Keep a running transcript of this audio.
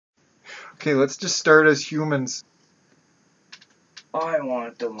Okay, let's just start as humans. I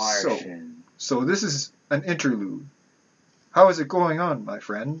want the Martian. So this is an interlude. How is it going on, my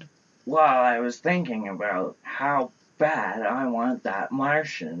friend? Well, I was thinking about how bad I want that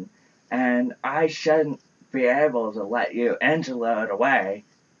Martian, and I shouldn't be able to let you interlude away.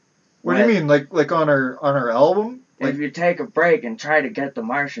 What do you mean, like on our album? If you take a break and try to get the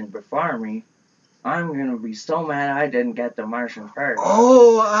Martian before me, I'm gonna be so mad I didn't get the Martian first.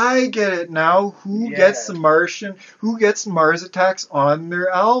 Oh, I get it now. Who gets the Martian? Who gets Mars Attacks on their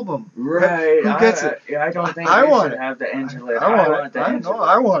album? Right. Who gets it? I don't think I you want should it. have the interlude. I want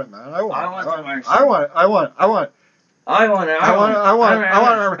it, man. I want the Martian. I want it. I want it. I want it. I want it. I want it. I want it. I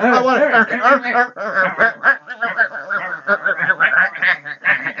want it. I want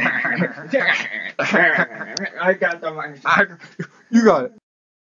it. I got the Martian. You got it.